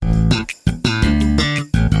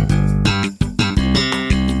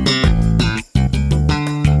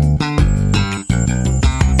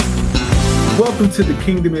Welcome to the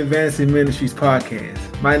Kingdom Advancing Ministries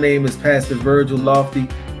podcast. My name is Pastor Virgil Lofty,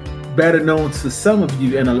 better known to some of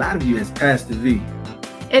you and a lot of you as Pastor V.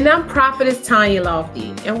 And I'm Prophetess Tanya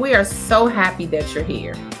Lofty, and we are so happy that you're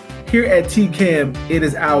here. Here at TCAM, it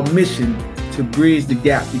is our mission to bridge the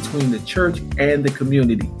gap between the church and the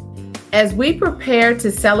community. As we prepare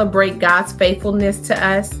to celebrate God's faithfulness to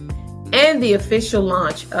us and the official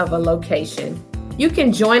launch of a location, you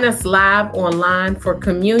can join us live online for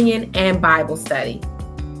communion and Bible study.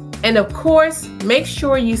 And of course, make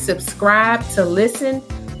sure you subscribe to listen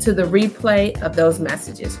to the replay of those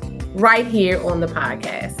messages right here on the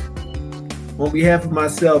podcast. On behalf of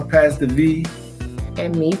myself, Pastor V,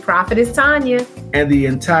 and me, Prophetess Tanya, and the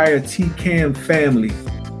entire TCAM family,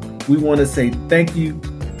 we want to say thank you.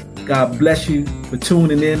 God bless you for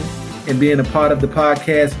tuning in and being a part of the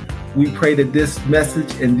podcast. We pray that this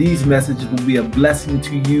message and these messages will be a blessing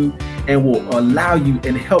to you and will allow you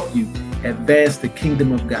and help you advance the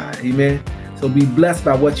kingdom of God. Amen. So be blessed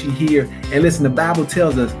by what you hear. And listen, the Bible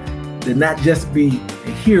tells us to not just be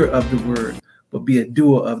a hearer of the word, but be a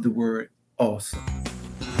doer of the word also.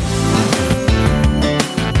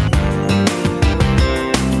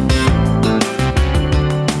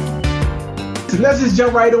 So let's just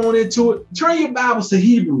jump right on into it. Turn your Bibles to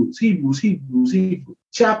Hebrews.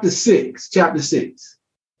 Chapter 6.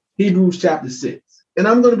 Hebrews chapter 6. And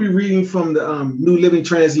I'm going to be reading from the New Living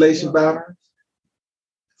Translation Bible.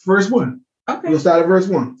 Verse 1. Okay. We'll start at verse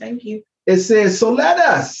 1. Thank you. It says, so let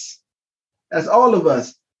us, as all of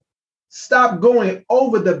us, stop going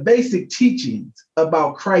over the basic teachings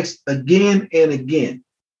about Christ again and again.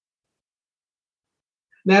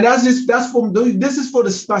 Now this is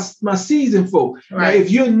for my season folk. Right. Now,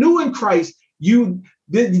 if you're new in Christ,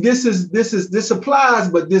 this applies,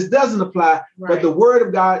 but this doesn't apply. Right. But the word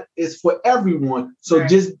of God is for everyone. So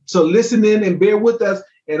Right. so listen in and bear with us.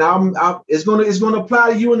 And it's gonna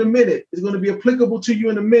apply to you in a minute. It's gonna be applicable to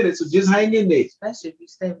you in a minute. So just hang in there. Especially if you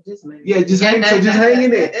stay with this man. Yeah, just hang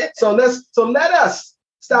in there. So let us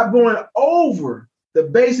stop going over the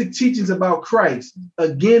basic teachings about Christ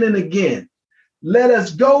again and again. Let us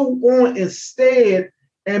go on instead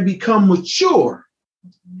and become mature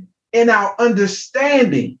in our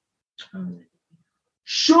understanding.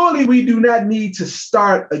 Surely we do not need to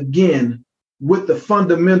start again with the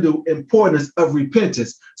fundamental importance of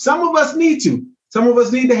repentance. Some of us need to. Some of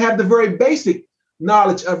us need to have the very basic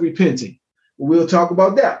knowledge of repenting. We'll talk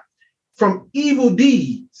about that. From evil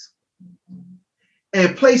deeds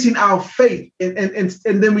and placing our faith, and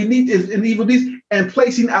then we need in evil deeds and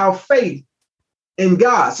placing our faith in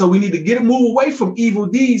God. So we need to move away from evil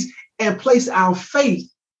deeds and place our faith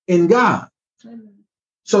in God.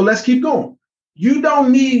 So let's keep going. You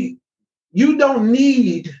don't need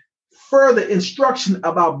further instruction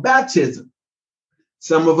about baptism.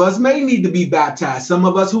 Some of us may need to be baptized. Some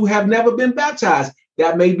of us who have never been baptized,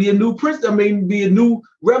 that may be a new principle, may be a new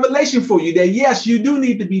revelation for you that yes, you do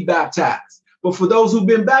need to be baptized. But for those who've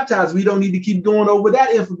been baptized, we don't need to keep going over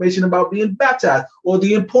that information about being baptized or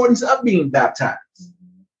the importance of being baptized.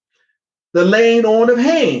 The laying on of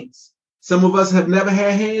hands. Some of us have never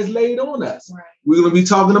had hands laid on us. Right. We're going to be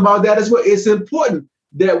talking about that as well. It's important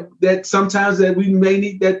that sometimes that we may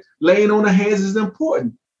need that laying on the hands is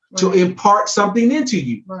important. Right. To impart something into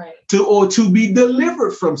you, right? To be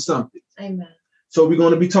delivered from something. Amen. So we're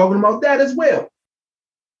going to be talking about that as well.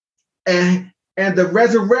 And the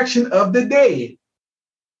resurrection of the dead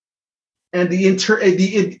and the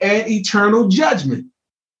eternal judgment.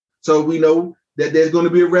 So we know that there's going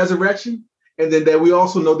to be a resurrection, and then that we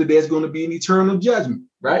also know that there's going to be an eternal judgment,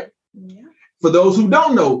 right? Yeah. For those who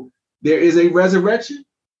don't know, there is a resurrection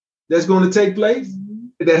that's going to take place,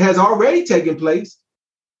 that has already taken place.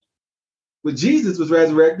 But Jesus was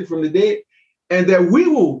resurrected from the dead, and that we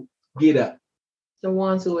will get up. The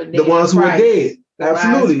ones who are dead. The ones who are dead.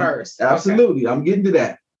 Absolutely. First. Absolutely. Okay. I'm getting to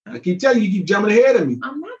that. I keep telling you, you keep jumping ahead of me.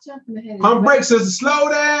 I'm not jumping ahead of you. Pump brakes, sister. Slow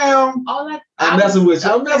down. I'm messing with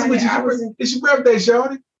you. I'm messing with you. It's your birthday,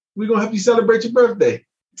 Shorty. We're going to help you celebrate your birthday.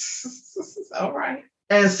 All right.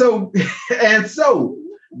 And so,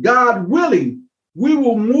 God willing, we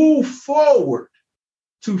will move forward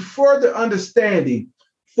to further understanding.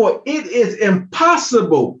 For it is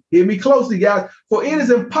impossible, hear me closely, guys, for it is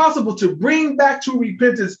impossible to bring back to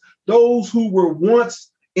repentance those who were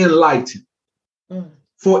once enlightened.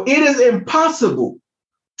 For it is impossible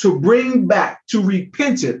to bring back to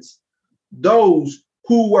repentance those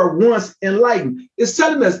who were once enlightened. It's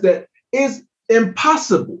telling us that it's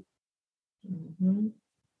impossible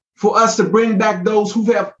for us to bring back those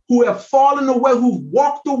who have fallen away, who've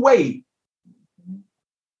walked away,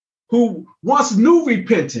 who once knew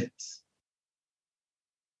repentance,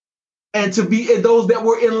 and to be those that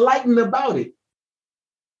were enlightened about it.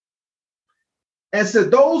 And so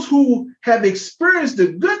those who have experienced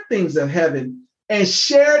the good things of heaven and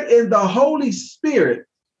shared in the Holy Spirit,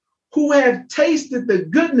 who have tasted the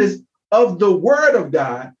goodness of the word of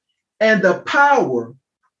God and the power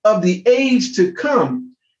of the age to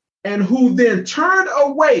come, and who then turned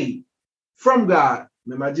away from God.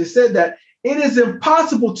 Remember, I just said that it is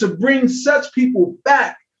impossible to bring such people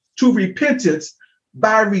back to repentance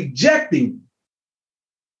by rejecting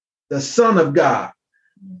the Son of God.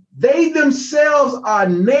 They themselves are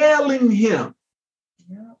nailing him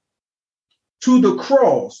to the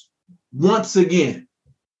cross once again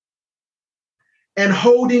and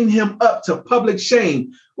holding him up to public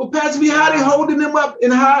shame. Well, Pastor B, how they holding him up,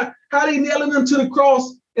 and how they nailing him to the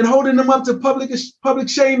cross and holding him up to public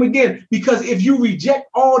shame again? Because if you reject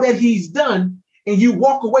all that he's done and you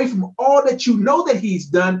walk away from all that you know that he's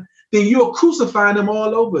done, then you're crucifying him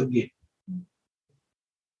all over again.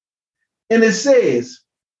 And it says,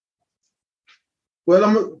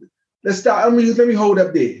 well, let's start. Let me hold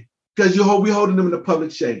up there, because we're holding them in the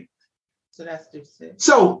public shame. So that's just.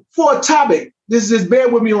 So for a topic, bear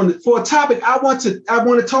with me on it. For a topic, I want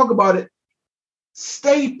to talk about it.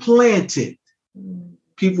 Stay planted,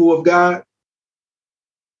 people of God.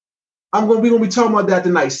 We're going to be talking about that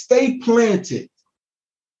tonight. Stay planted.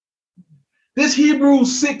 This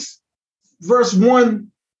Hebrews 6, verse 1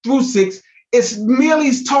 through 6, it's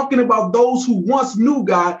merely talking about those who once knew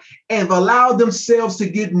God and have allowed themselves to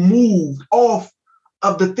get moved off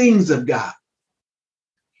of the things of God.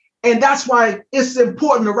 And that's why it's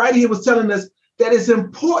important. The writer here was telling us that it's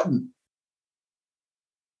important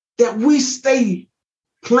that we stay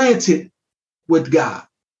planted with God.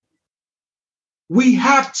 We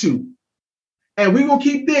have to. And we're going to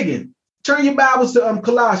keep digging. Turn your Bibles to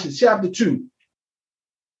Colossians chapter 2.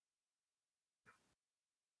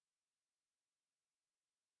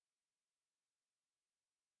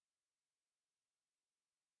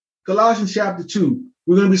 Colossians chapter 2.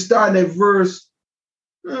 We're going to be starting at verse,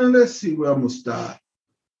 let's see where I'm going to start.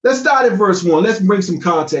 Let's start at verse 1. Let's bring some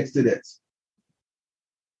context to this.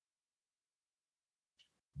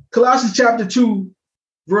 Colossians chapter 2,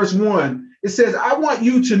 verse 1. It says, I want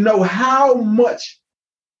you to know how much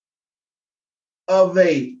of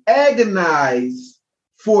a agonize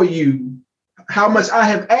for you, how much I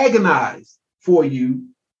have agonized for you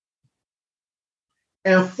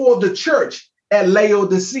and for the church at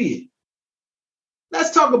Laodicea.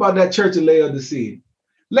 Let's talk about that church at Laodicea.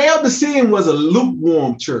 Laodicea was a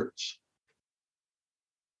lukewarm church.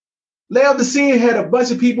 Laodicea had a bunch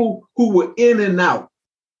of people who were in and out.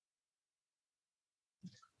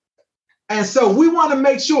 And so we want to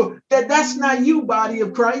make sure that that's not you, body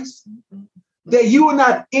of Christ, that you are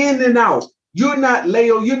not in and out. You're not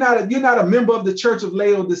you're not a member of the church of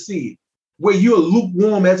Laodicea, where you're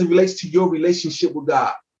lukewarm as it relates to your relationship with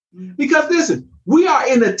God. Because listen, we are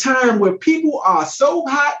in a time where people are so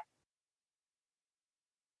hot.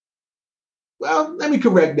 Well, let me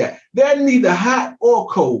correct that. They're neither hot or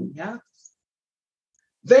cold. Yeah.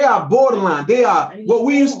 They are borderline. They are what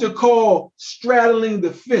we used to call straddling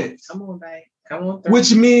the fence. Come on, babe. Come on.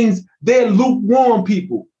 Which means they're lukewarm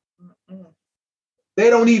people. They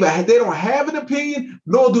don't have an opinion,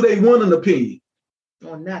 nor do they want an opinion.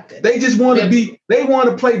 Or nothing. They just want to they want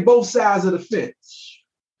to play both sides of the fence.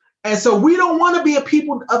 And so we don't want to be a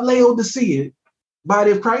people of Laodicea,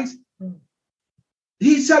 body of Christ.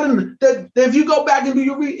 He's telling them that if you go back and do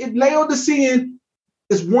your read, Laodicean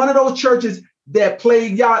is one of those churches that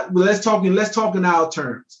played God. Well, let's talk in our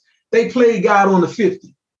terms. They played God on the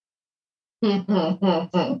 50. They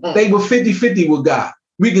were 50-50 with God.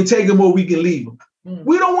 We can take them or we can leave them.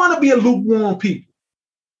 We don't want to be a lukewarm people.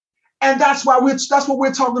 And that's what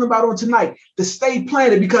we're talking about on tonight, to stay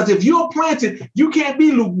planted. Because if you're planted, you can't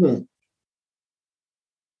be lukewarm.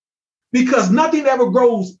 Because nothing ever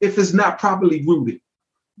grows if it's not properly rooted.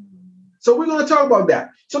 So we're going to talk about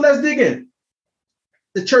that. So let's dig in.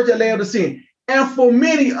 The church at Laodicea. And for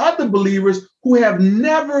many other believers who have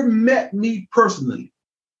never met me personally,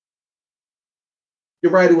 the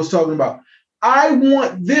writer was talking about, I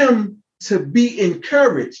want them to be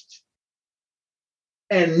encouraged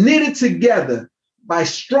and knitted together by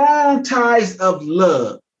strong ties of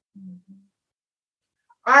love.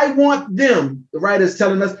 I want them, the writer is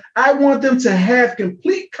telling us, I want them to have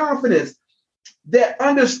complete confidence that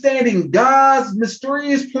understanding God's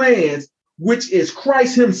mysterious plans, which is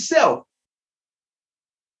Christ himself.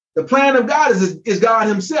 The plan of God is God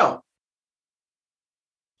himself.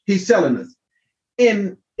 He's telling us,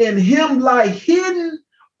 in him lie hidden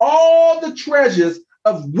all the treasures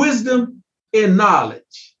of wisdom and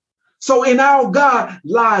knowledge. So in our God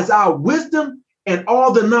lies our wisdom and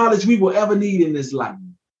all the knowledge we will ever need in this life.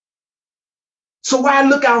 So why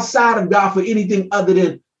look outside of God for anything other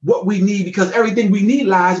than what we need? Because everything we need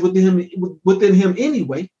lies within him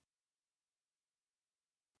anyway.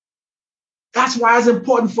 That's why it's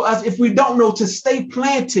important for us, if we don't know, to stay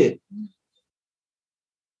planted.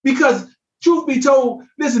 Because truth be told,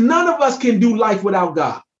 listen, none of us can do life without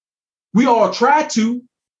God. We all try to.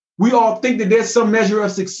 We all think that there's some measure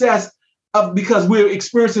of success because we're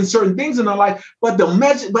experiencing certain things in our life, but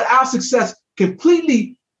our success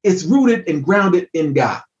completely is rooted and grounded in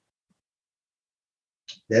God.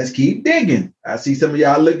 Let's keep digging. I see some of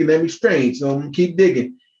y'all looking at me strange, so I'm gonna keep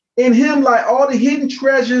digging. In him lie all the hidden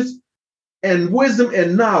treasures and wisdom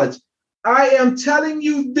and knowledge. I am telling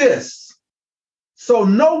you this, so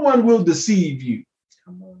no one will deceive you.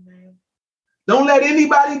 Come on, man. Don't let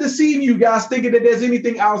anybody deceive you guys thinking that there's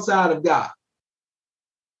anything outside of God.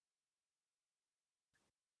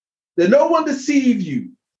 That no one deceive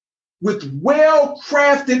you with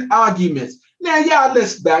well-crafted arguments. Now, y'all,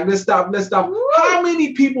 let's stop. Woo! How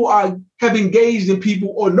many people have engaged in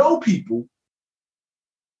people or know people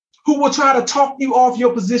who will try to talk you off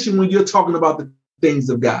your position when you're talking about the things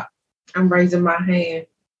of God? I'm raising my hand.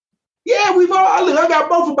 Yeah, I got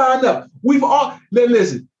both of mine up.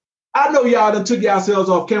 Listen, I know y'all done took yourselves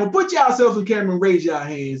off camera. Put yourselves on camera and raise your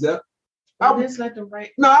hands up. Just let them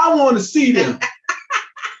right. No, I want to see them.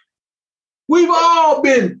 We've all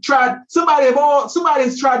been tried. Somebody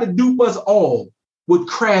has tried to dupe us all with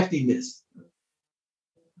craftiness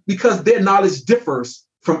because their knowledge differs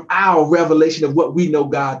from our revelation of what we know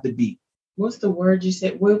God to be. What's the word you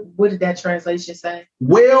said? What did that translation say?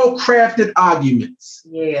 Well-crafted arguments.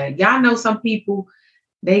 Yeah, y'all know some people,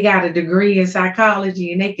 they got a degree in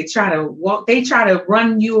psychology and they try to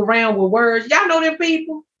run you around with words. Y'all know them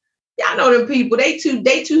people? Y'all know them people. They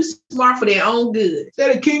too smart for their own good.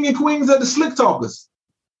 They're the king and queens of the slick talkers.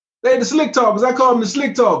 They're the slick talkers. I call them the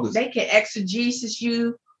slick talkers. They can exegesis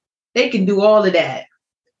you. They can do all of that.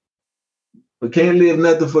 But can't live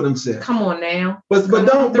nothing for themselves. Come on now. But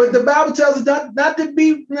the Bible tells us not to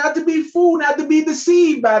be fooled, not to be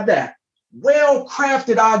deceived by that.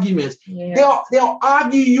 Well-crafted arguments. Yeah. They'll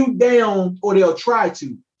argue you down, or they'll try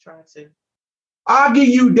to argue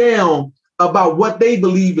you down about what they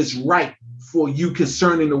believe is right for you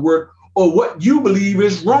concerning the work, or what you believe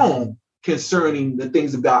is wrong concerning the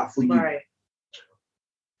things of God for you. Right.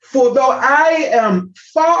 For though I am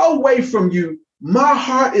far away from you, my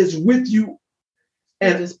heart is with you.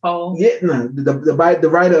 And this Paul. Yeah, no, the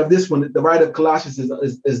writer of this one, the writer of Colossians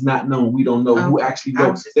is not known. We don't know who actually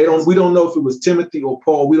wrote. We don't know if it was Timothy or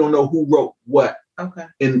Paul. We don't know who wrote what. Okay.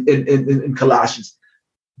 In Colossians.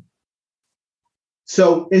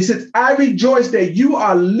 So it says, I rejoice that you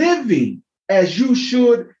are living as you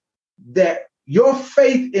should, that your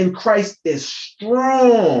faith in Christ is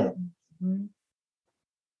strong. Mm-hmm.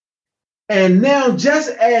 And now, just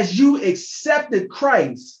as you accepted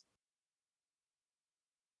Christ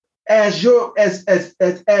as your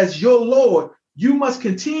Lord, you must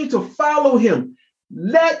continue to follow him.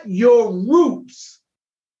 Let your roots,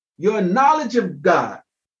 your knowledge of God,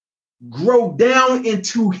 grow down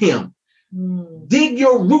into him. Dig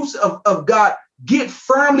your roots of God. Get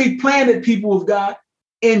firmly planted, people of God,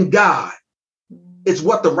 in God. It's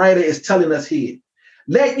what the writer is telling us here.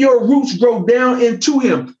 Let your roots grow down into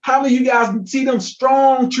him. How many of you guys see them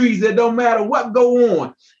strong trees that don't matter what go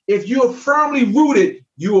on? If you're firmly rooted,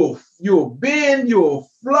 you'll bend, you'll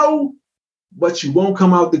flow, but you won't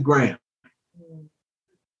come out the ground.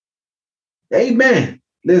 Amen.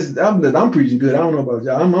 Listen, I'm preaching good. I don't know about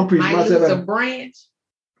y'all. I'm preaching myself. Lose a branch.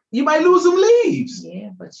 You might lose some leaves. Yeah,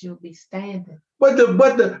 but you'll be standing. But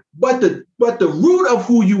the root of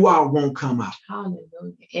who you are won't come out.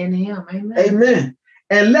 Hallelujah. In him. Amen. Amen.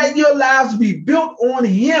 And let your lives be built on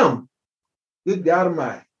him. Good God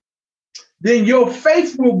Almighty. Then your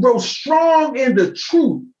faith will grow strong in the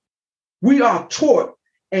truth we are taught,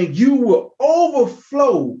 and you will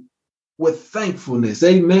overflow with thankfulness.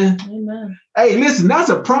 Amen. Amen. Hey, listen, that's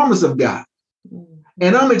a promise of God.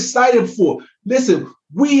 And I'm excited for. Listen,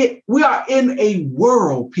 we are in a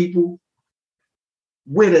world, people,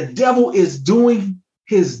 where the devil is doing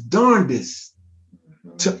his darndest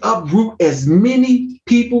to uproot as many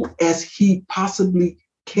people as he possibly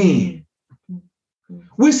can.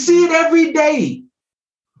 We see it every day.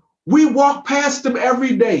 We walk past them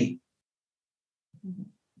every day.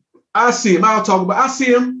 I see him. I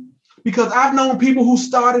see him because I've known people who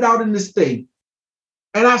started out in this thing.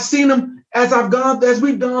 And I've seen them as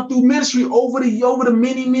we've gone through ministry over the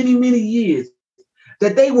many, many, many years,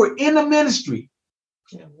 that they were in the ministry.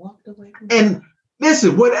 Walked away from and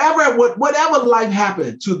Listen, whatever life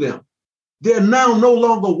happened to them, they're now no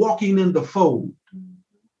longer walking in the fold.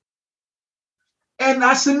 And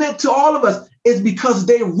I submit to all of us, it's because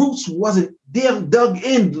their roots wasn't dug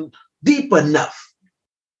in deep enough.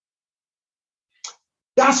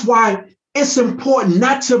 That's why it's important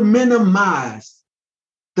not to minimize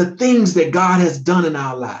the things that God has done in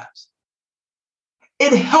our lives.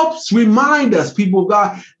 It helps remind us, people of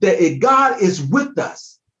God, that God is with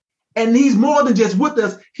us. And he's more than just with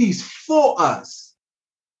us, he's for us.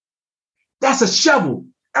 That's a shovel.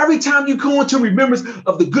 Every time you go into remembrance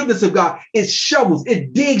of the goodness of God, it shovels,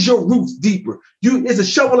 it digs your roots deeper. It's a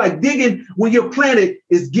shovel like digging when your planet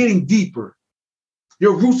is getting deeper.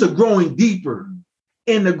 Your roots are growing deeper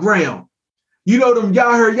in the ground. You know them,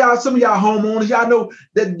 some of y'all homeowners, y'all know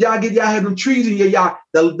that y'all have them trees in your yard.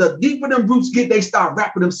 The deeper them roots get, they start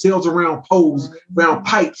wrapping themselves around poles, around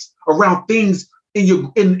pipes, around things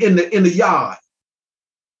in the yard.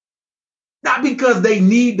 Not because they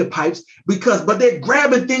need the pipes, but they're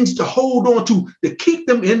grabbing things to hold on to keep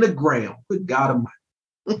them in the ground. Good God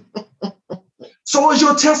Almighty. So is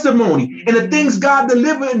your testimony and the things God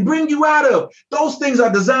deliver and bring you out of. Those things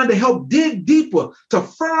are designed to help dig deeper, to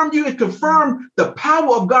firm you and confirm the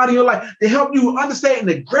power of God in your life, to help you understand and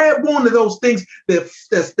to grab onto those things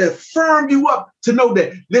that firm you up to know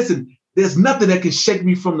that, listen, there's nothing that can shake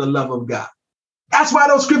me from the love of God. That's why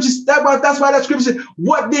those scriptures, that's why that scripture said,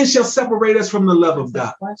 what then shall separate us from the love of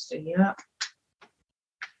God? Question, yeah.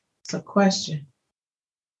 It's a question.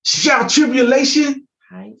 Shall tribulation?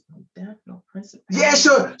 Height, no death, no principality.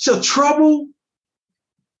 Yeah, shall trouble?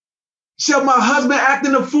 Shall my husband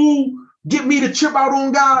acting a fool get me to trip out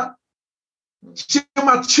on God? Shall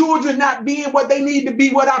my children not being what they need to be,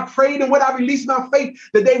 what I prayed and what I released my faith,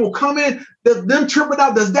 that they will come in, them tripping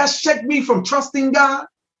out, does that shake me from trusting God?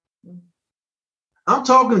 I'm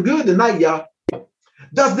talking good tonight, y'all.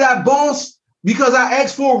 Does that boss, because I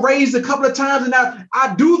asked for a raise a couple of times and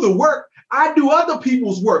I do the work, I do other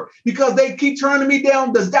people's work because they keep turning me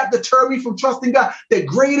down, does that deter me from trusting God? That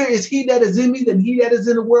greater is he that is in me than he that is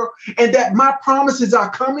in the world, and that my promises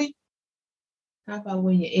are coming? How about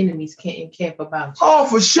when your enemies can't encamp about you? Oh,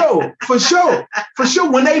 for sure. For sure. For sure.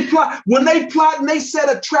 When they plot and they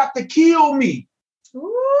set a trap to kill me.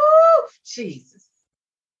 Ooh, Jesus.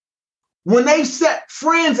 When they set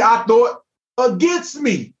friends, I thought, against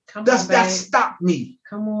me, does that stop me?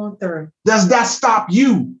 Come on through. Does that stop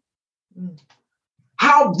you?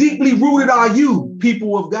 How deeply rooted are you,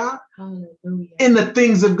 people of God? Hallelujah. In the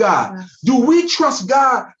things of God? Yes. Do we trust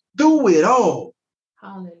God through it all?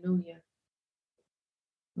 Hallelujah.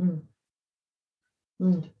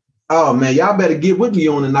 Oh man, y'all better get with me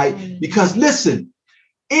on tonight, because listen,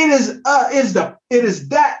 it is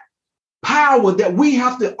that power that we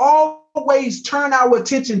have to always turn our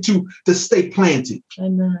attention to stay planted.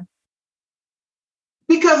 Amen.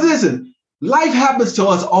 Because listen, life happens to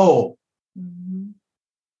us all.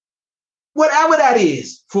 Whatever that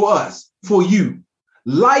is for us, for you,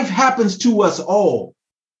 life happens to us all.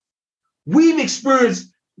 We've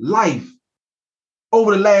experienced life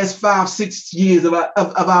over the last 5-6 years of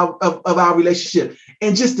our relationship,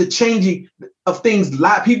 and just the changing of things,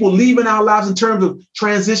 people leaving our lives in terms of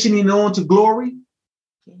transitioning on to glory,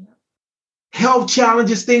 health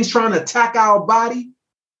challenges, things trying to attack our body,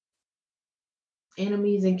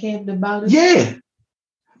 enemies encamped about us. Yeah,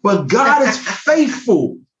 but God is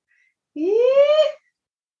faithful. Yeah.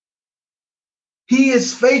 He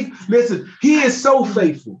is faithful. Listen, he is so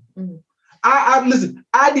faithful. I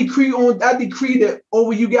decree that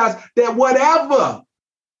over you guys, that whatever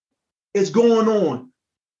is going on,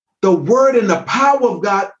 the word and the power of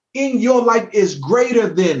God in your life is greater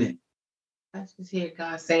than it. I just hear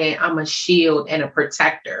God saying, I'm a shield and a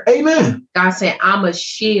protector. Amen. God said, I'm a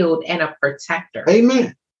shield and a protector.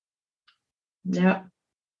 Amen. Yep.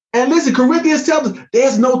 And listen, Corinthians tells us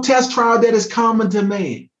there's no test trial that is common to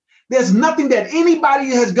man. There's nothing that anybody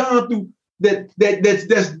has gone through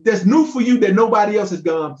that's new for you that nobody else has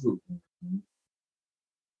gone through.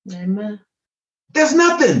 Amen. There's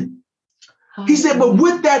nothing. He said, but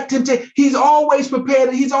with that temptation, he's always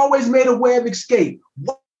prepared. He's always made a way of escape.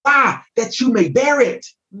 Why? That you may bear it.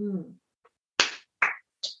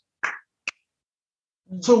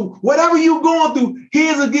 So whatever you're going through,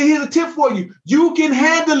 here's a tip for you. You can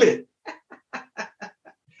handle it.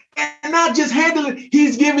 And not just handle it,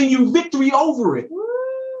 he's giving you victory over it.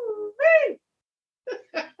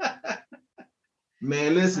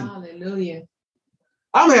 Man, listen. Hallelujah.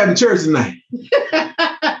 I'm having church tonight.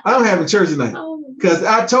 Because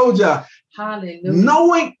I told y'all.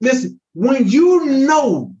 Hallelujah. Listen, when you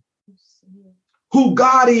know who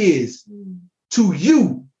God is to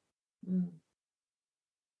you,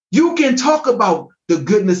 You can talk about the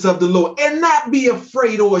goodness of the Lord and not be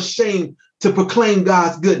afraid or ashamed to proclaim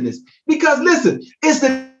God's goodness. Because listen, it's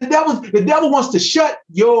the devil. The devil wants to shut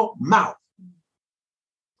your mouth.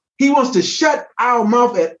 He wants to shut our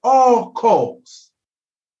mouth at all costs.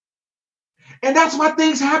 And that's why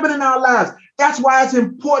things happen in our lives. That's why it's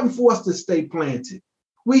important for us to stay planted.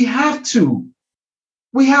 We have to.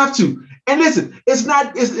 We have to. And listen, it's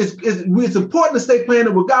important to stay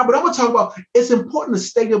planted with God, but I'm going to talk about it's important to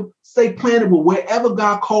stay planted with wherever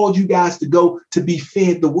God called you guys to go to be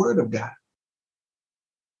fed the word of God.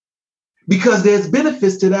 Because there's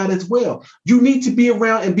benefits to that as well. You need to be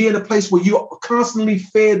around and be in a place where you're constantly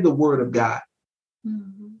fed the word of God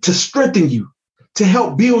to strengthen you, to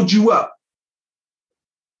help build you up.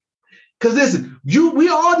 Because listen, we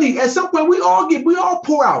all need, at some point, we all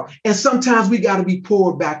pour out. And sometimes we got to be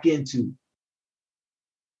poured back into.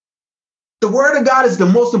 The word of God is the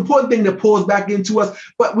most important thing that pours back into us,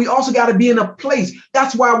 but we also got to be in a place.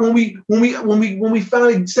 That's why when we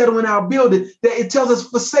finally settle in our building, that it tells us,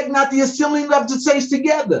 forsake not the assembling of the saints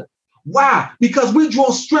together. Why? Because we draw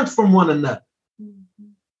strength from one another.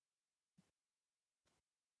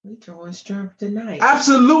 We drawing strength tonight.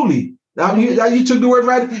 Absolutely. Now, you took the word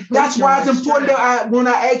right. That's why it's important that when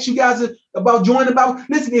I ask you guys about joining the Bible,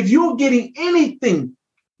 listen, if you're getting anything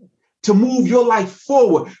to move your life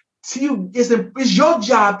forward, to you, it's your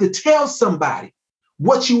job to tell somebody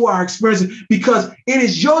what you are experiencing, because it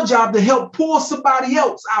is your job to help pull somebody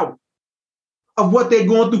else out of what they're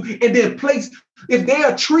going through. And then if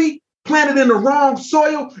they're a tree planted in the wrong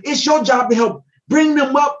soil, it's your job to help bring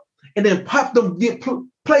them up and then get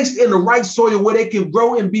placed in the right soil where they can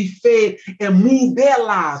grow and be fed and move their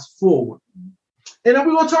lives forward. And then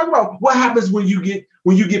we're going to talk about what happens when you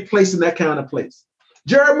get placed in that kind of place.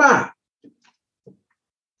 Jeremiah,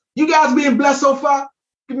 you guys being blessed so far?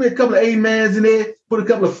 Give me a couple of amens in there. Put a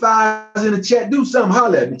couple of fives in the chat. Do something.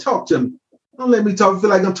 Holler at me. Talk to me. Don't let me talk. I feel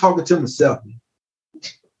like I'm talking to myself.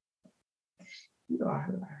 You are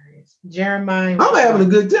hilarious. Jeremiah. I'm having a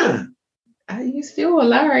good time. You still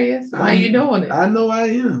hilarious. Why are you doing it? I know I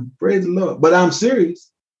am. Praise the Lord. But I'm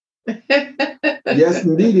serious. Yes,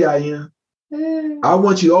 indeed I am. I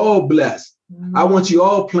want you all blessed. I want you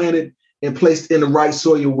all planted and placed in the right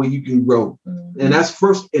soil where you can grow. And that's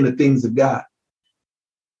first in the things of God.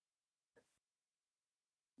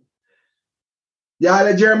 Y'all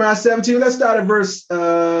at Jeremiah 17. Let's start at verse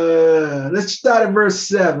 7.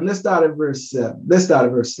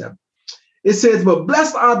 It says, but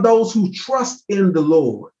blessed are those who trust in the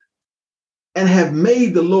Lord and have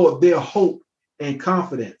made the Lord their hope and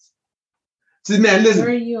confidence. So now listen.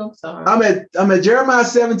 Where are you? I'm sorry. I'm at Jeremiah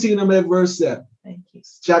 17. I'm at verse 7. Thank you.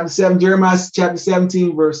 Chapter 7, Jeremiah chapter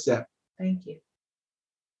 17, verse 7. Thank you.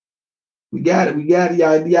 We got it.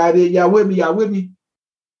 Y'all with me? All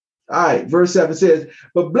right. Verse 7 says,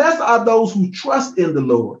 but blessed are those who trust in the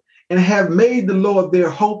Lord and have made the Lord their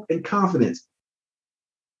hope and confidence.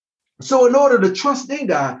 So in order to trust in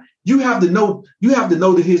God, you have to know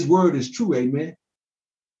that his word is true. Amen.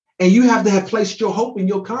 And you have to have placed your hope and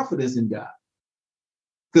your confidence in God.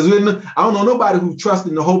 Because I don't know nobody who trusts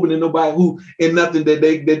in the hope and nobody who in nothing that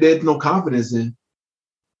there's no confidence in.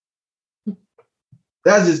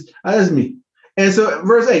 That's me. And so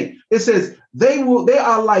verse 8, it says, they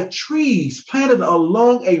are like trees planted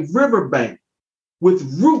along a riverbank with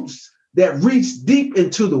roots that reach deep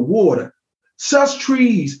into the water. Such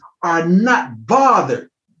trees are not bothered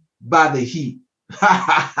by the heat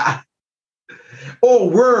or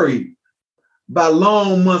worried by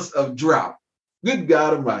long months of drought. Good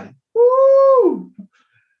God Almighty. Woo!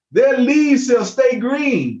 Their leaves shall stay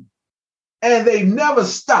green and they never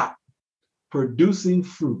stop producing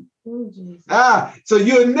fruit. Oh, So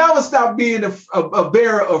you'll never stop being a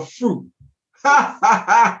bearer of fruit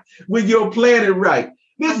when you're planted right.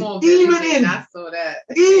 Listen,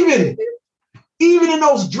 even in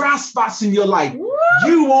those dry spots in your life,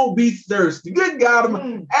 you won't be thirsty. Good God.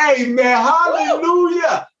 Amen.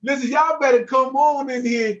 Hallelujah. Listen, y'all better come on in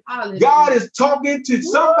here. Hallelujah. God is talking to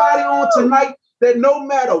somebody on tonight that no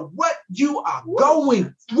matter what you are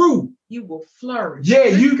going through, you will flourish. Yeah,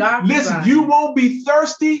 you won't be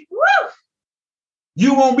thirsty.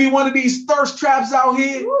 You won't be one of these thirst traps out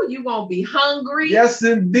here. You won't be hungry. Yes,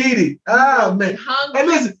 indeed. Man. And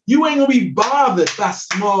listen, you ain't gonna be bothered by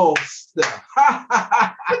small stuff.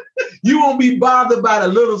 You won't be bothered by the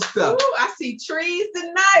little stuff. I see trees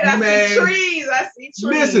tonight. I see trees.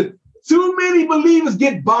 Listen, too many believers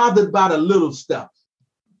get bothered by the little stuff.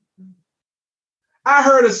 I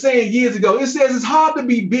heard a saying years ago. It says it's hard to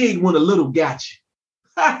be big when a little got you.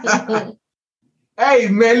 Hey,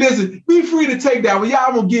 man, listen, be free to take that one.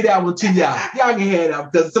 Y'all gonna get that one to y'all. Y'all can have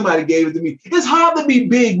that because somebody gave it to me. It's hard to be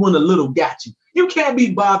big when a little got you. You can't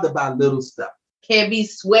be bothered by little stuff. Can't be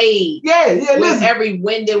swayed. Yeah, with listen. Every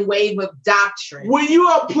wind and wave of doctrine. When you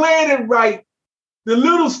are planning right, the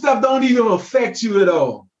little stuff don't even affect you at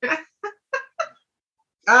all.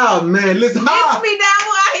 Oh, man, listen. Miss me now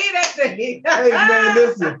when I hear that thing. Hey, man,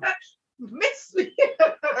 listen. Miss me.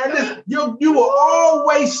 And listen, you will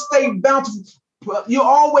always stay bountiful. You'll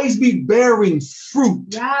always be bearing fruit.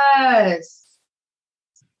 Yes.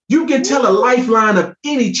 You can tell a lifeline of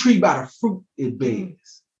any tree by the fruit it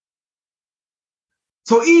bears.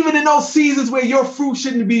 So even in those seasons where your fruit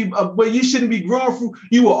shouldn't be, where you shouldn't be growing fruit,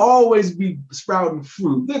 you will always be sprouting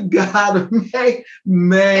fruit. Good God,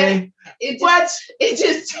 man. It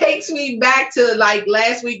just takes me back to like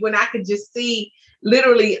last week when I could just see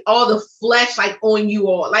literally all the flesh like on you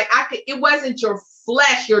all. Like it wasn't your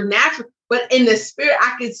flesh, your natural, but in the spirit,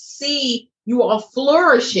 I could see you all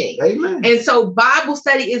flourishing. Amen. And so Bible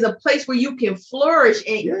study is a place where you can flourish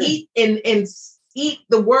and eat and eat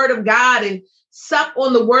the word of God and sup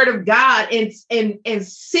on the word of God and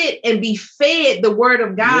sit and be fed the word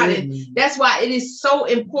of God. And that's why it is so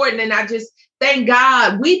important. And I just thank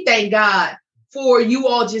God. We thank God for you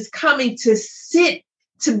all just coming to sit,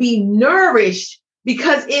 to be nourished,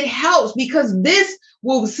 because it helps, because this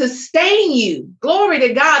will sustain you. Glory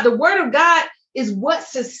to God. The word of God is what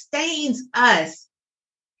sustains us.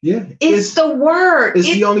 Yeah. It's the word. It's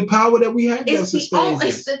the only power that we have that sustains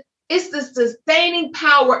us. It's the sustaining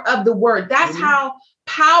power of the word. That's how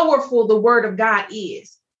powerful the word of God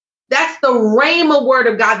is. That's the rhema word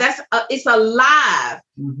of God. It's alive.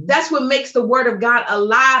 Mm-hmm. That's what makes the word of God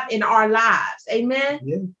alive in our lives. Amen.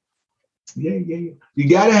 Yeah. You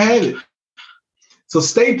gotta have it. So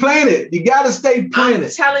stay planted. You gotta stay planted.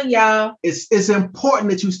 I'm telling y'all, it's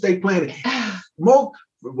important that you stay planted. What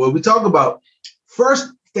we talk about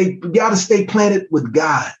first, you gotta stay planted with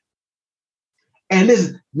God. And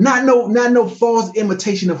listen, not no false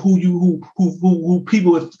imitation of who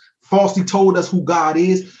people have falsely told us who God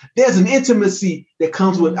is. There's an intimacy that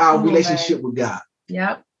comes with our relationship with God.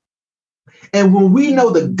 Yep. And when we know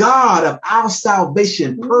the God of our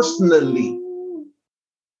salvation personally,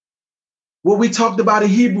 what we talked about in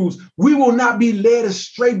Hebrews, we will not be led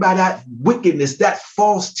astray by that wickedness, that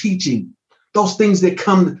false teaching, those things that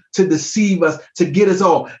come to deceive us, to get us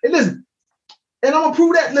all. And listen, and I'm gonna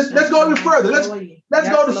prove that. Let's go even further. Let's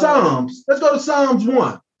go to Psalms. Let's go to Psalms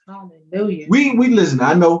 1. Hallelujah. We listen.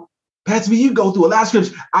 I know, Pastor V, you go through a lot of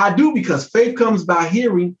scriptures. I do, because faith comes by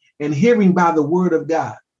hearing, and hearing by the word of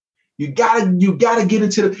God. You gotta get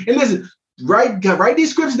into the, and listen, write these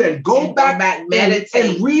scriptures down. Go back, meditate,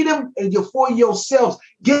 and read them for yourselves.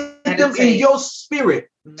 Get them in your spirit.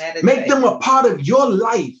 Meditate. Make them a part of your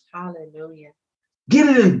life. Hallelujah. Get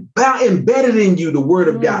it embedded in you, the word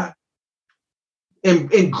of God.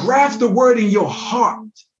 And graft the word in your heart.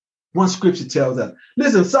 One scripture tells us.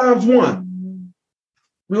 Listen, Psalms 1.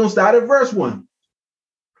 We're going to start at verse 1.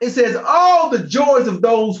 It says, all the joys of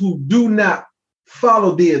those who do not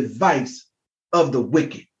follow the advice of the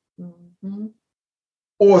wicked,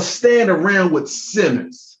 or stand around with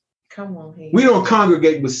sinners. Come on here. We don't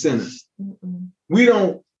congregate with sinners. We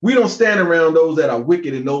don't stand around those that are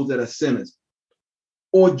wicked and those that are sinners,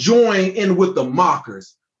 or join in with the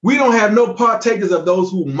mockers. We don't have no partakers of those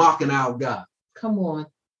who mocking our God. Come on.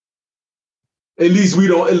 At least we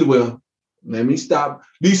don't. Well, let me stop.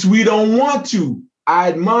 At least we don't want to. I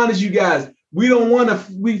admonish you guys. We don't want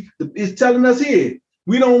to. It's telling us here.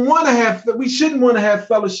 We don't want to have. We shouldn't want to have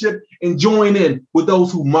fellowship and join in with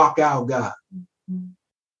those who mock our God.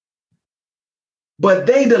 But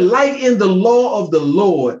they delight in the law of the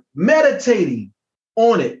Lord, meditating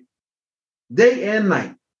on it day and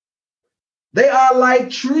night. They are like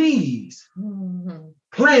trees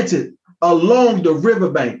planted along the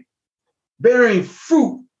riverbank, bearing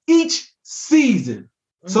fruit each season.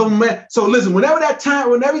 So listen, whenever that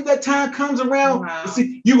time comes around,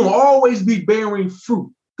 see, you're gonna always be bearing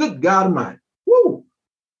fruit. Good God Almighty. Woo!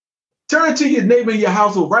 Turn to your neighbor in your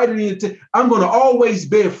household, write it in your I'm gonna always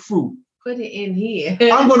bear fruit. Put it in here.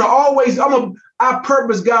 I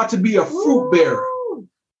purpose God to be a fruit bearer.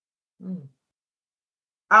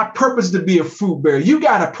 I purpose to be a fruit bearer. You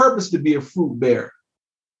got a purpose to be a fruit bearer.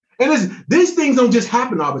 And listen, these things don't just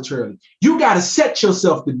happen arbitrarily. You got to set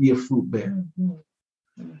yourself to be a fruit bearer.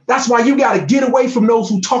 That's why you got to get away from those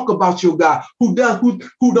who talk about your God, who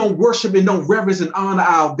don't worship and don't reverence and honor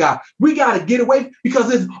our God. We got to get away,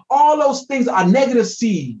 because all those things are negative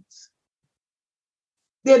seeds.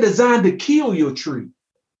 They're designed to kill your tree.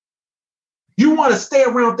 You want to stay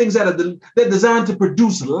around things that are designed to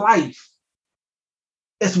produce life.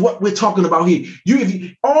 It's what we're talking about here.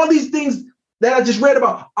 All these things that I just read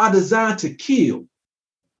about are designed to kill,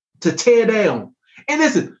 to tear down. And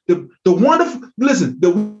listen, the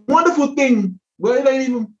wonderful thing, well, it ain't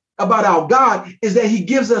even about our God, is that he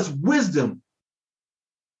gives us wisdom.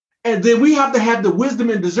 And then we have to have the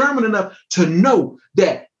wisdom and discernment enough to know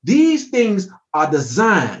that these things are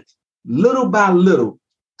designed little by little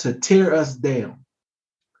to tear us down.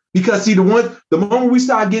 Because see, the moment we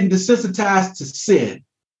start getting desensitized to sin,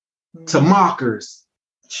 to mockers,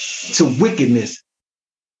 to wickedness,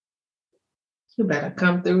 you better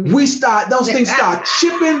come through. Those things start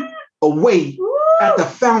chipping away at the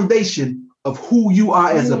foundation of who you are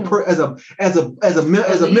as a member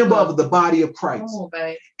of the body of Christ.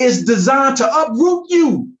 It's designed to uproot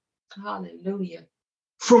you. Hallelujah.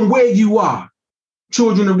 From where you are,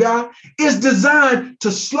 children of God. It's designed to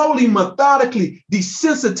slowly, methodically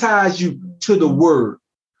desensitize you to the word.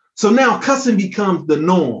 So now cussing becomes the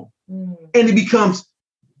norm. And it becomes,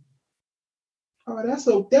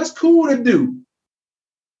 that's cool to do.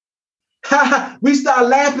 We start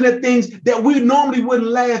laughing at things that we normally wouldn't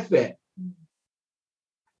laugh at.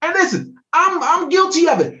 And listen, I'm guilty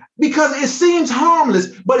of it because it seems harmless,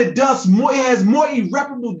 but it does more. It has more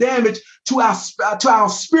irreparable damage to our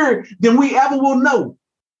spirit than we ever will know.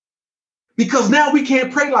 Because now we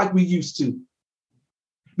can't pray like we used to.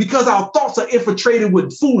 Because our thoughts are infiltrated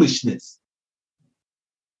with foolishness.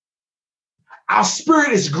 Our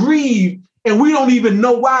spirit is grieved, and we don't even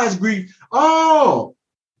know why it's grieved. Oh,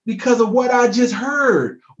 because of what I just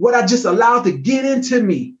heard, what I just allowed to get into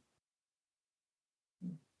me.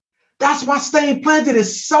 That's why staying planted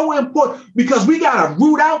is so important, because we got to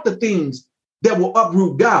root out the things that will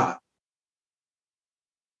uproot God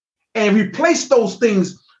and replace those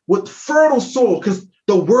things with fertile soil, because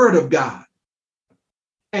the word of God,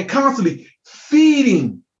 and constantly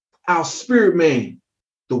feeding our spirit man,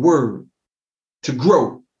 the word, to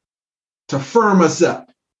grow, to firm us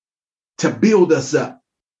up, to build us up,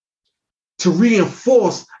 to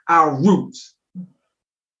reinforce our roots.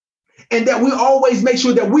 And that we always make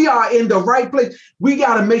sure that we are in the right place. We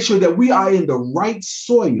got to make sure that we are in the right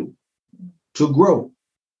soil to grow.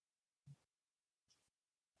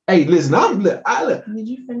 Hey, listen, Did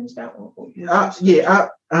you finish that one?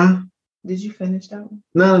 Did you finish that one?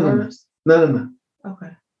 No. Okay.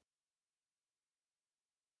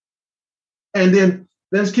 And then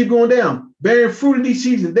let's keep going down. Bearing fruit in each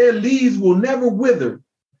season, their leaves will never wither,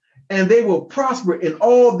 and they will prosper in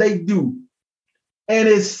all they do. And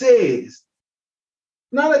it says,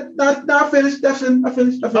 I finished. I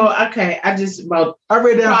finished. Oh, okay. I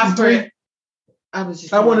read that from 3. I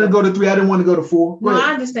wanted to go to 3. I didn't want to go to 4. No,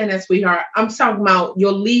 I understand that, sweetheart. I'm talking about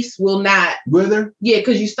your leaves will not wither. Yeah,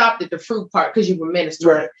 because you stopped at the fruit part because you were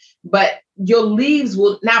ministering. Right. But your leaves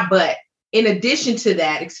will not. But in addition to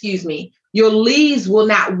that, your leaves will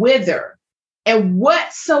not wither, and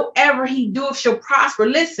whatsoever he doeth shall prosper.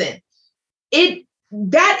 Listen,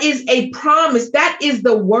 that is a promise. That is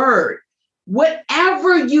the word.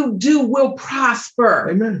 Whatever you do will prosper.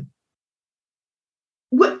 Amen.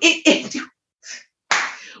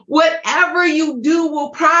 Whatever you do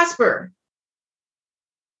will prosper.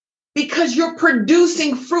 Because you're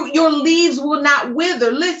producing fruit. Your leaves will not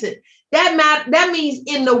wither. Listen, that means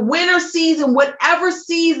in the winter season, whatever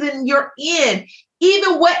season you're in,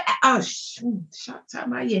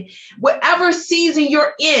 whatever season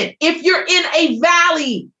you're in, if you're in a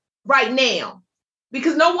valley right now,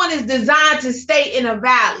 because no one is designed to stay in a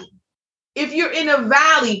valley. If you're in a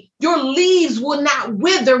valley, your leaves will not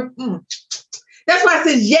wither. That's why it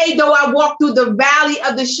says, yea, though I walk through the valley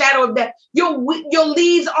of the shadow of death, your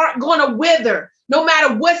leaves aren't going to wither. No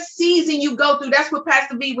matter what season you go through. That's what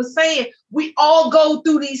Pastor V was saying. We all go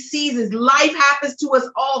through these seasons. Life happens to us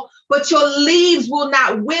all, but your leaves will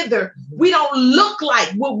not wither. We don't look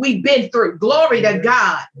like what we've been through. Glory to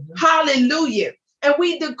God. Hallelujah. And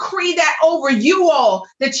we decree that over you all,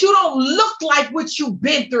 that you don't look like what you've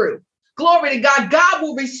been through. Glory to God. God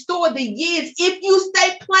will restore the years if you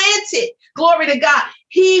stay planted. Glory to God.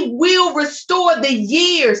 He will restore the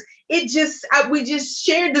years. We just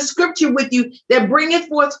shared the scripture with you that bringeth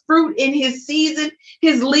forth fruit in his season.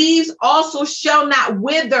 His leaves also shall not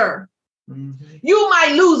wither. Mm-hmm. You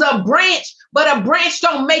might lose a branch, but a branch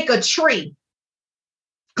don't make a tree.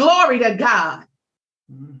 Glory to God.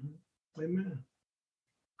 Mm-hmm. Amen.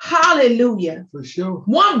 Hallelujah. For sure.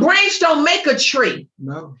 One branch don't make a tree.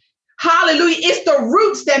 No. Hallelujah. It's the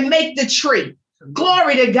roots that make the tree. Amen.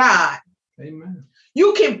 Glory to God. Amen.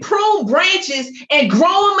 You can prune branches and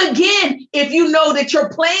grow them again if you know that you're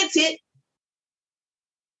planted.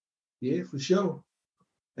 Yeah, for sure.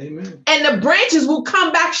 Amen. And the branches will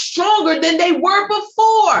come back stronger than they were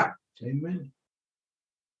before. Amen.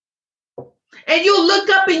 And you'll look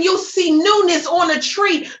up and you'll see newness on a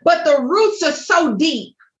tree, but the roots are so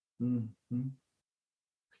deep. Mm-hmm.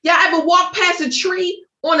 Y'all ever walk past a tree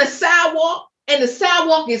on a sidewalk and the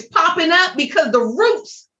sidewalk is popping up because the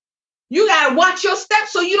roots, you got to watch your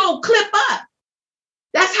steps so you don't clip up.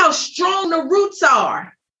 That's how strong the roots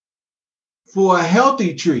are. For a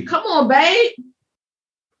healthy tree. Come on, babe.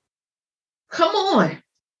 Come on.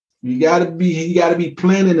 You gotta be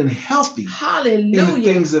planted and healthy. Hallelujah. In the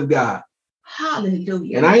things of God.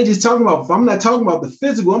 Hallelujah. And I ain't just talking about, I'm not talking about the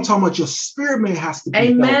physical, I'm talking about your spirit man has to be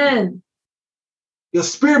Amen. healthy. Your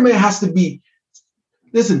spirit man has to be,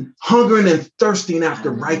 listen, hungering and thirsting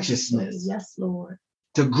after righteousness. Yes, Lord.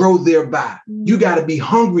 To grow thereby. You got to be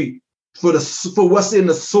hungry for what's in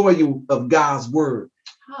the soil of God's word.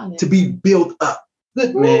 Hallelujah. To be built up.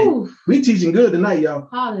 Good man. We teaching good tonight, y'all.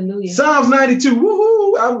 Hallelujah. Psalms 92.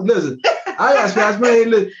 Woohoo. Listen, I got Pastor man,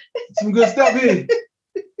 look, some good stuff here.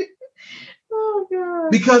 Oh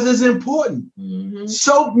God. Because it's important. Mm-hmm.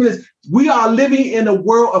 So we are living in a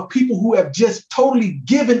world of people who have just totally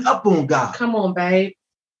given up on God. Come on, babe.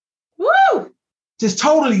 Woo! Just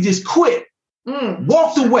totally just quit.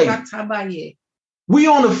 Walked away. We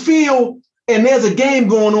on the field and there's a game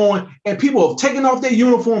going on and people have taken off their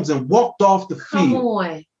uniforms and walked off the field. Come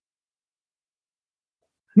on.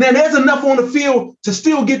 Now there's enough on the field to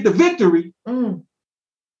still get the victory.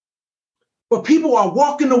 But people are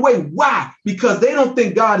walking away. Why? Because they don't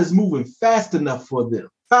think God is moving fast enough for them.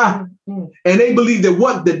 And they believe that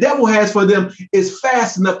what the devil has for them is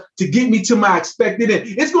fast enough to get me to my expected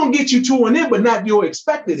end. It's going to get you to an end, but not your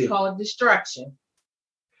expected end. It's called distraction.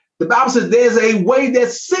 The Bible says there's a way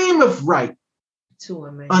that seemeth right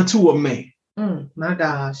unto a man. My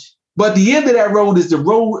gosh. But the end of that road is the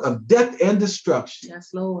road of death and destruction.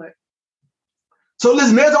 Yes, Lord. So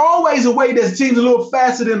listen, there's always a way that seems a little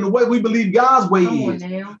faster than the way we believe God's way is.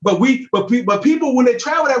 But people, when they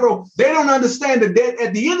travel that road, they don't understand that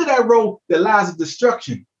at the end of that road, there lies a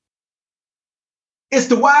destruction. It's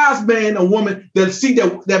the wise man or woman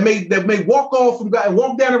that may walk off from God and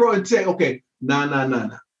walk down the road and say, okay, no.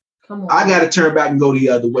 Come on. I got to turn back and go the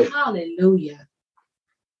other way. Hallelujah.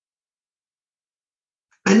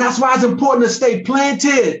 And that's why it's important to stay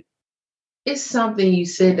planted. It's something you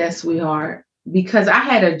said that, sweetheart. Because I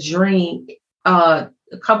had a dream a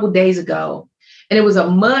couple days ago, and it was a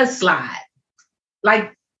mudslide.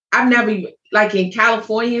 Like I've never, like in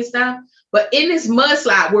California and stuff, but in this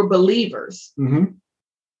mudslide were believers, and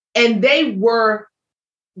they were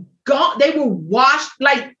gone. They were washed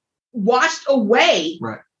away,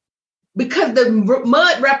 right? Because the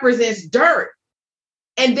mud represents dirt,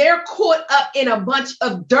 and they're caught up in a bunch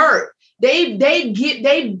of dirt. They're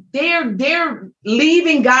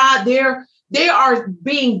leaving God. They are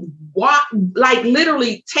being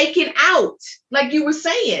literally taken out, like you were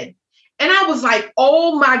saying. And I was like,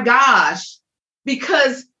 oh my gosh,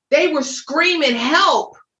 because they were screaming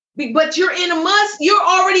help. But you're in a you're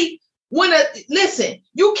already listen,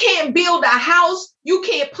 you can't build a house. You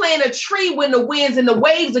can't plant a tree when the winds and the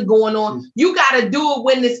waves are going on. You got to do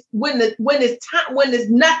it when there's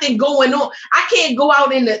nothing going on. I can't go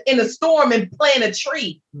out in a storm and plant a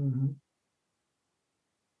tree.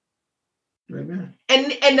 Amen.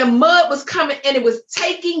 And the mud was coming and it was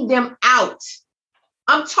taking them out.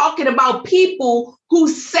 I'm talking about people who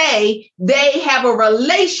say they have a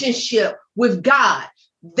relationship with God.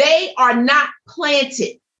 They are not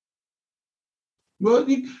planted. Well,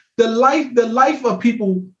 the life of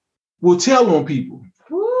people will tell on people.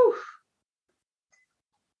 Woo.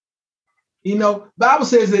 You know, Bible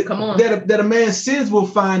says that a man's sins will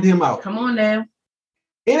find him out. Come on now.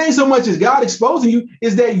 It ain't so much as God exposing you,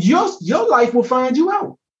 is that your life will find you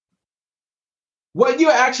out. What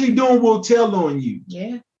you're actually doing will tell on you.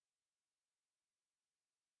 Yeah.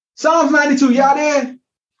 Psalms 92, y'all there?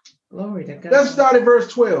 Glory to God. Let's start at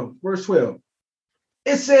verse 12. Verse 12.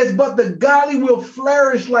 It says, but the godly will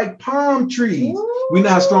flourish like palm trees. Ooh. We know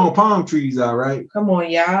how strong palm trees are, right? Come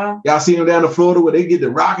on, y'all. Y'all see them down in Florida where they get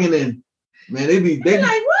the rocking and, man, they be like,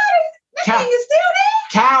 what? That thing is still there?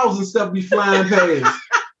 Cows and stuff be flying past.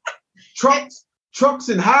 Trucks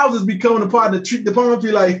and houses be coming apart. The palm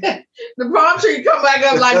tree like the palm tree come back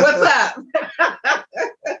up like, what's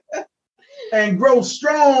up? And grow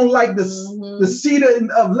strong like the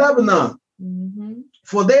cedar of Lebanon.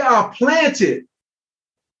 For they are planted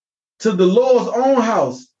to the Lord's own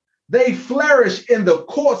house. They flourish in the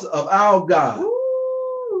courts of our God.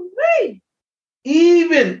 Ooh,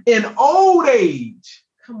 even in old age.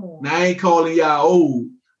 Come on. Now I ain't calling y'all old,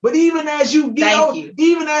 but even as you get old,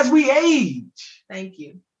 even as we age. Thank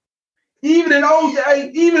you. Even in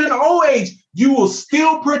old age, you will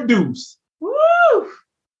still produce. Woo!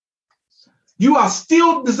 You are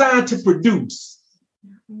still designed to produce.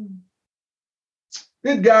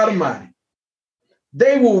 Good God Almighty.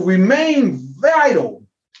 They will remain vital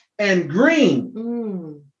and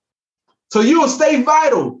green. So you'll stay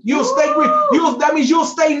vital. You'll stay green. That means you'll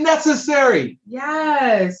stay necessary.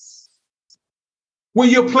 Yes. When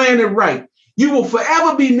you're planning it right. You will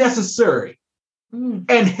forever be necessary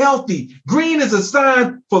and healthy. Green is a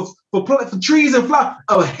sign for trees and flowers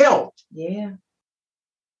of health. Yeah.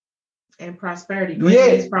 And prosperity.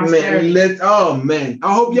 Green prosperity. Man.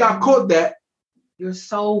 I hope y'all caught that. Your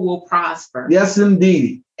soul will prosper. Yes,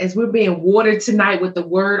 indeed. As we're being watered tonight with the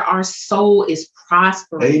word, our soul is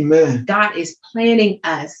prospering. Amen. God is planning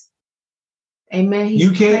us. Amen.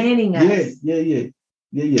 He's planning us.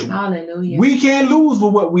 Yeah. Hallelujah. We can't lose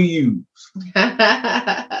with what we use.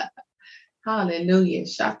 Hallelujah.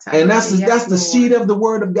 And that's the seed of the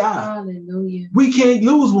word of God. Hallelujah. We can't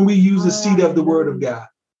lose when we use the seed of the word of God.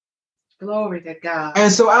 Glory to God.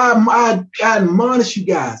 And so I admonish you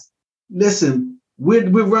guys. Listen, we're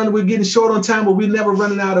getting short on time, but we're never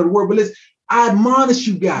running out of the word. But listen, I admonish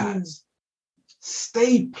you guys,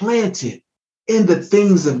 stay planted in the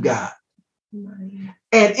things of God.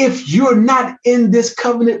 And if you're not in this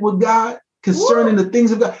covenant with God concerning the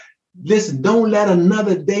things of God, listen, don't let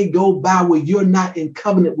another day go by where you're not in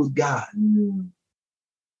covenant with God.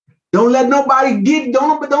 Don't let nobody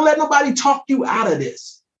don't let nobody talk you out of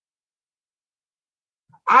this.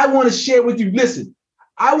 I want to share with you. Listen,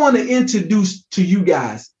 I want to introduce to you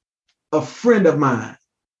guys a friend of mine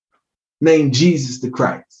named Jesus the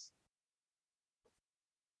Christ.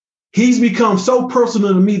 He's become so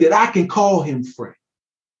personal to me that I can call him friend.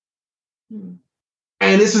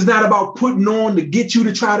 And this is not about putting on to get you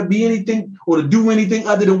to try to be anything or to do anything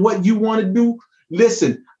other than what you want to do.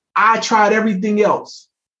 Listen, I tried everything else.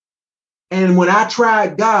 And when I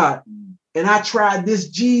tried God and I tried this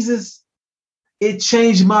Jesus, it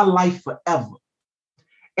changed my life forever.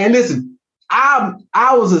 And listen, I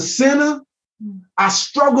was a sinner. I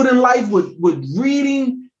struggled in life with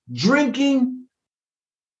reading, drinking,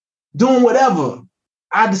 doing whatever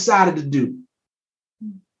I decided to do.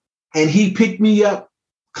 And he picked me up,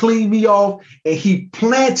 cleaned me off, and he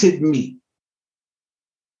planted me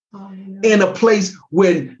in a place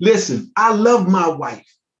where, listen, I love my wife.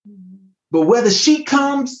 But whether she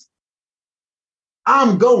comes,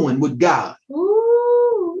 I'm going with God.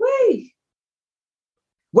 Ooh-wee.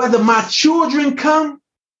 Whether my children come,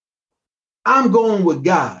 I'm going with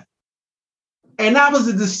God. And I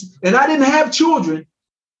didn't have children,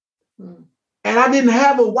 and I didn't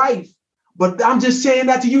have a wife. But I'm just saying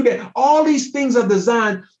that to you that all these things are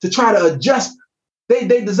designed to try to adjust. They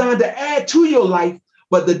designed to add to your life,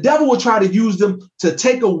 but the devil will try to use them to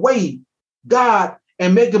take away God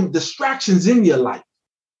and make them distractions in your life.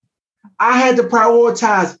 I had to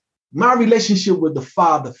prioritize my relationship with the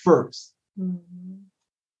Father first.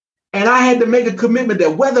 And I had to make a commitment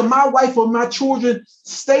that whether my wife or my children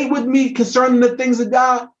stay with me concerning the things of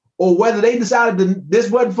God, or whether they decided that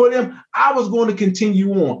this wasn't for them, I was going to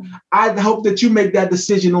continue on. I hope that you make that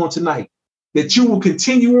decision on tonight, that you will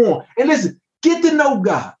continue on. And listen, get to know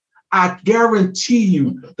God. I guarantee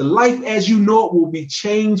you the life as you know it will be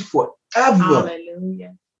changed forever.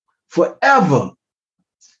 Hallelujah. Forever.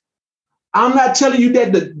 I'm not telling you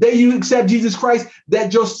that the day you accept Jesus Christ,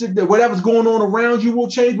 that whatever's going on around you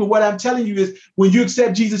will change. But what I'm telling you is when you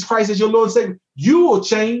accept Jesus Christ as your Lord and Savior, you will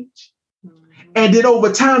change. And then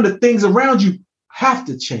over time, the things around you have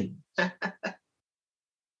to change.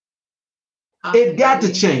 It got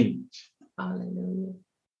to change. Hallelujah.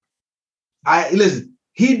 Listen,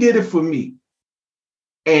 he did it for me.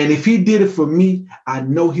 And if he did it for me, I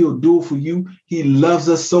know he'll do it for you. He loves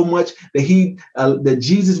us so much that that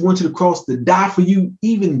Jesus went to the cross to die for you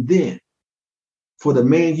even then, for the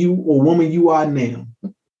man you or woman you are now.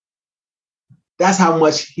 That's how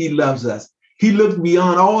much he loves us. He looked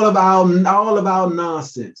beyond all of our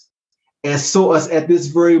nonsense and saw us at this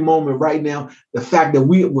very moment right now, the fact that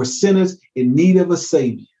we were sinners in need of a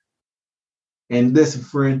savior. And listen,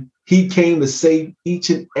 friend, he came to save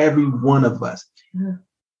each and every one of us.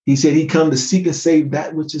 He said he come to seek and save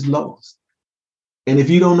that which is lost. And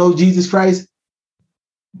if you don't know Jesus Christ,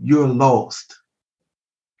 you're lost.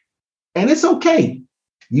 And it's okay.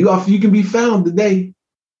 You can be found today.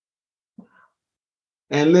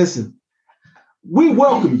 And listen, we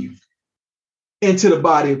welcome you into the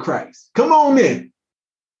body of Christ. Come on in.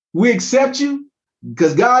 We accept you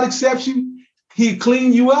because God accepts you. He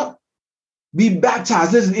clean you up. Be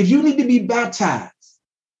baptized. Listen, if you need to be baptized,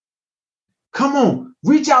 come on.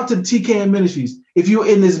 reach out to the TKM Ministries if you're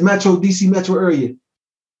in this DC metro area.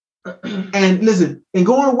 And listen, and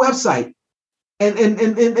go on a website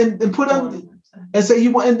and put on and say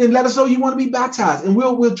you want, and let us know you want to be baptized, and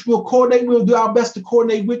we'll coordinate. We'll do our best to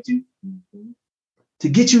coordinate with you to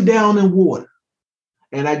get you down in water.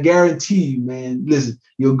 And I guarantee you, man, listen,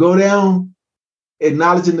 you'll go down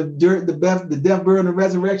acknowledging the death, burial, and the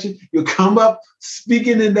resurrection. You'll come up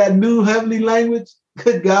speaking in that new heavenly language.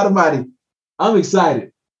 Good God Almighty, I'm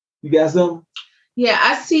excited. You got something? Yeah,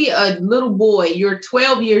 I see a little boy. You're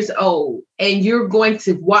 12 years old, and you're going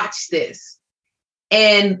to watch this.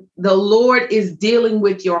 And the Lord is dealing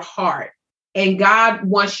with your heart. And God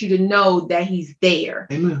wants you to know that he's there.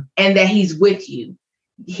 Amen. And that he's with you.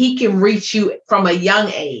 He can reach you from a young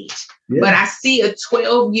age. Yeah. But I see a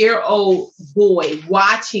 12-year-old boy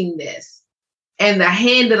watching this. And the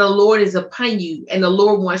hand of the Lord is upon you. And the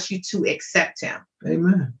Lord wants you to accept him.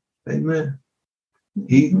 Amen. Amen.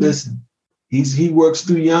 Listen, he works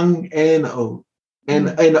through young and old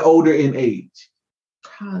and older in age.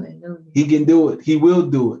 Hallelujah. He can do it. He will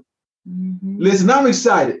do it. Mm-hmm. Listen, I'm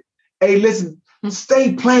excited. Hey, listen,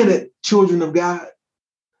 stay planted, children of God.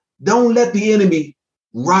 Don't let the enemy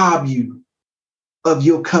rob you of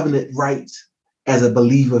your covenant rights as a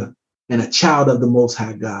believer and a child of the Most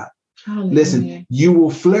High God. Hallelujah. Listen, you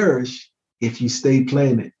will flourish if you stay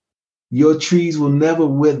planted. Your trees will never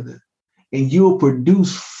wither, and you will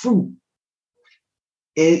produce fruit.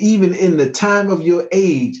 And even in the time of your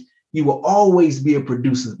age, you will always be a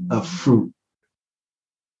producer of fruit.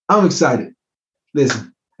 I'm excited.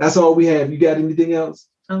 Listen, that's all we have. You got anything else?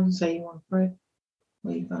 I'm going to say you want to pray.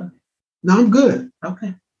 Where you going? No, I'm good.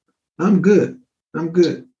 Okay. I'm good.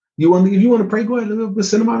 If you want to pray, go ahead. Let's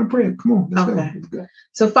send them out in prayer. Come on. Let's go.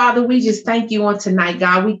 So, Father, we just thank you on tonight,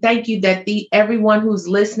 God. We thank you that everyone who's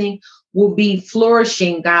listening will be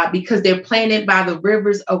flourishing, God, because they're planted by the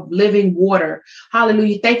rivers of living water.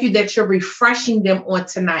 Hallelujah. Thank you that you're refreshing them on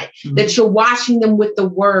tonight, that you're washing them with the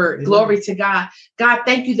word. Amen. Glory to God. God,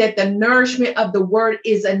 thank you that the nourishment of the word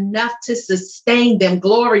is enough to sustain them.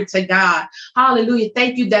 Glory to God. Hallelujah.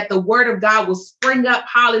 Thank you that the word of God will spring up,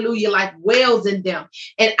 hallelujah, like wells in them.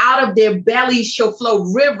 And out of their bellies shall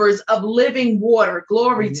flow rivers of living water.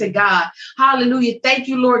 Glory to God. Hallelujah. Thank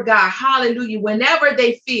you, Lord God. Hallelujah. Whenever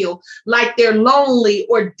they feel like they're lonely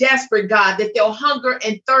or desperate, God, that they'll hunger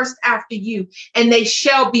and thirst after you, and they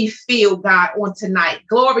shall be filled, God, on tonight.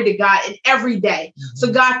 Glory to God, and every day.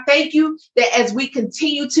 So, God, thank you that as we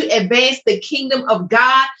continue to advance the kingdom of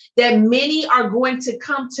God, that many are going to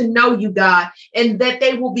come to know you, God, and that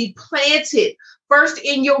they will be planted first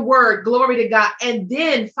in your word, glory to God, and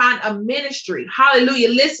then find a ministry. Hallelujah.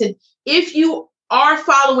 Listen, if you are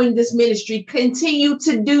following this ministry, continue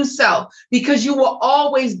to do so, because you will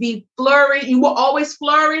always be flourish. You will always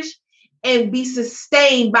flourish and be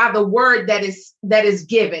sustained by the word that is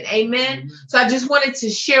given. Amen. Mm-hmm. So I just wanted to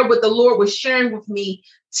share what the Lord was sharing with me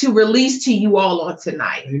to release to you all on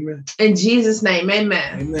tonight. Amen. In Jesus' name,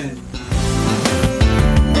 amen. Amen.